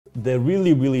The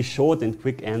really short and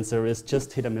quick answer is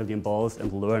just hit a million balls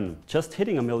and learn. Just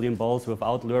hitting a million balls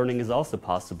without learning is also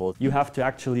possible. You have to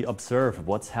actually observe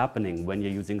what's happening when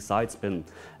you're using side spin.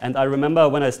 And I remember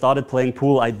when I started playing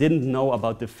pool, I didn't know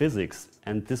about the physics.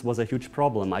 And this was a huge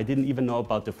problem. I didn't even know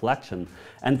about deflection.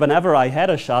 And whenever I had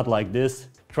a shot like this,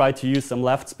 tried to use some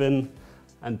left spin,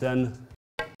 and then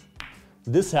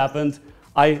this happened,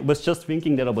 I was just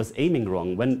thinking that I was aiming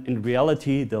wrong, when in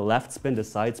reality the left spin, the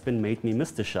side spin made me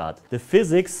miss the shot. The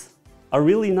physics are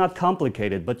really not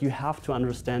complicated, but you have to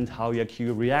understand how your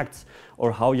cue reacts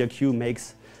or how your cue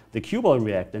makes the cue ball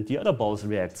react and the other balls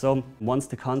react. So once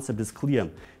the concept is clear,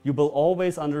 you will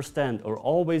always understand or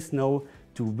always know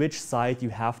to which side you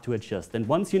have to adjust. And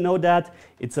once you know that,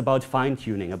 it's about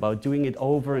fine-tuning, about doing it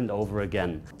over and over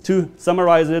again. To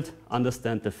summarize it,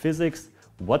 understand the physics,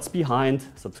 what's behind,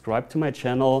 subscribe to my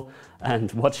channel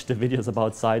and watch the videos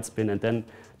about side spin, and then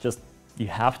you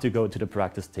have to go to the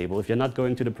practice table. If you're not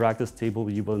going to the practice table,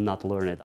 you will not learn it.